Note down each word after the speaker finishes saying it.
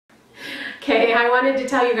Okay, I wanted to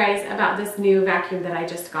tell you guys about this new vacuum that I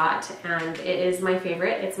just got, and it is my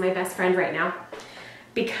favorite. It's my best friend right now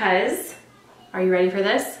because, are you ready for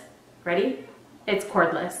this? Ready? It's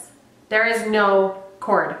cordless. There is no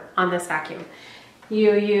cord on this vacuum.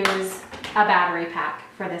 You use a battery pack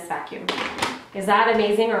for this vacuum. Is that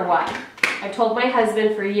amazing or what? I told my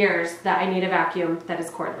husband for years that I need a vacuum that is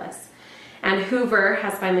cordless. And Hoover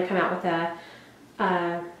has finally come out with a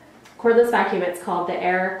cordless vacuum. It's called the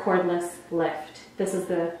Air Cordless Lift. This is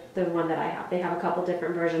the one that I have. They have a couple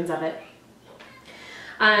different versions of it.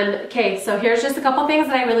 Okay, so here's just a couple things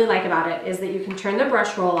that I really like about it is that you can turn the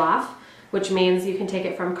brush roll off, which means you can take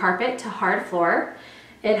it from carpet to hard floor.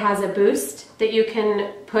 It has a boost that you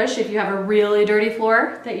can push if you have a really dirty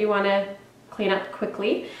floor that you want to clean up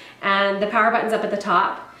quickly. And the power button's up at the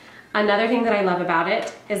top. Another thing that I love about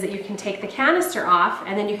it is that you can take the canister off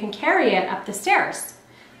and then you can carry it up the stairs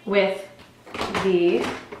with the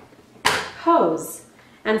hose.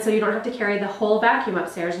 And so you don't have to carry the whole vacuum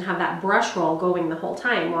upstairs and have that brush roll going the whole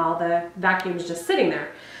time while the vacuum's just sitting there.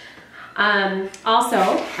 Also,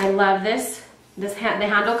 I love this. The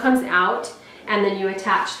handle comes out and then you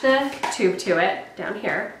attach the tube to it down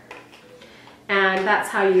here. And that's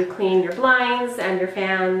how you clean your blinds and your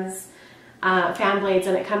fans, fan blades,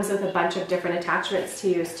 and it comes with a bunch of different attachments to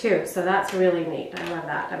use too. So that's really neat. I love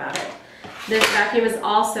that about it. This vacuum is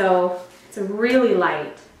also, it's really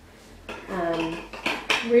light,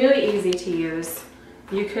 really easy to use.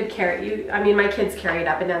 You could carry, I mean my kids carry it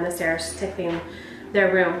up and down the stairs to clean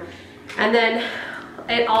their room. And then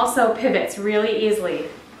it also pivots really easily.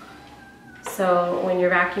 So when you're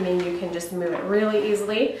vacuuming, you can just move it really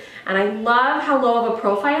easily. And I love how low of a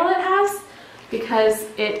profile it has because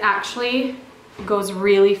it actually goes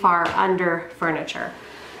really far under furniture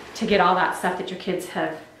to get all that stuff that your kids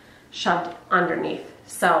have shoved underneath.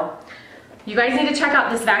 So you guys need to check out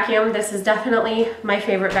this vacuum. This is definitely my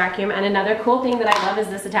favorite vacuum. And another cool thing that I love is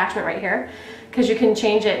this attachment right here, because you can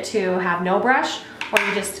change it to have no brush, or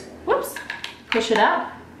you just, whoops, push it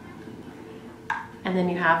up, and then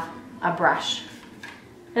you have a brush.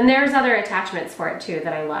 And there's other attachments for it too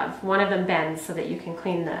that I love. One of them bends so that you can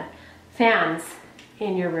clean the fans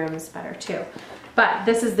in your rooms better too. But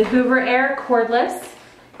this is the Hoover Air Cordless.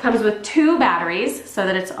 Comes with 2 batteries so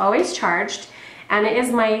that it's always charged, and it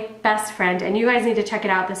is my best friend, and you guys need to check it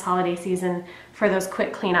out this holiday season for those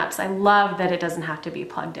quick cleanups. I love that it doesn't have to be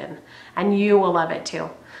plugged in, and you will love it too.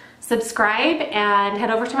 Subscribe and head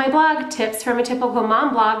over to my blog,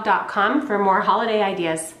 tipsfromatypicalmomblog.com, for more holiday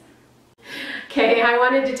ideas. Okay, I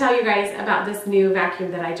wanted to tell you guys about this new vacuum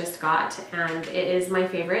that I just got, and it is my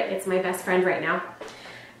favorite. It's my best friend right now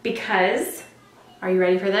because, are you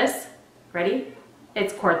ready for this? Ready?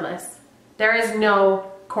 It's cordless. There is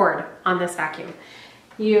no cord on this vacuum.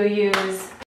 You use